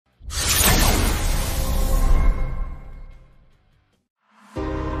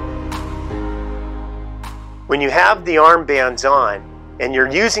When you have the arm bands on and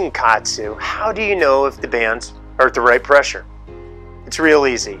you're using KAATSU, how do you know if the bands are at the right pressure? It's real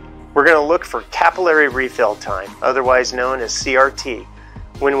easy. We're going to look for capillary refill time, otherwise known as CRT.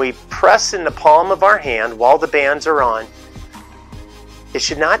 When we press in the palm of our hand while the bands are on, it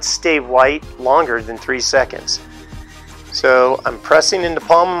should not stay white longer than 3 seconds. So I'm pressing in the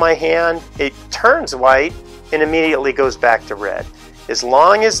palm of my hand, it turns white and immediately goes back to red. As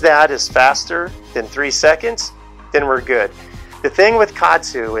long as that is faster than 3 seconds, then we're good. The thing with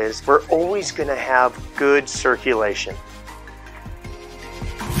KAATSU is we're always going to have good circulation.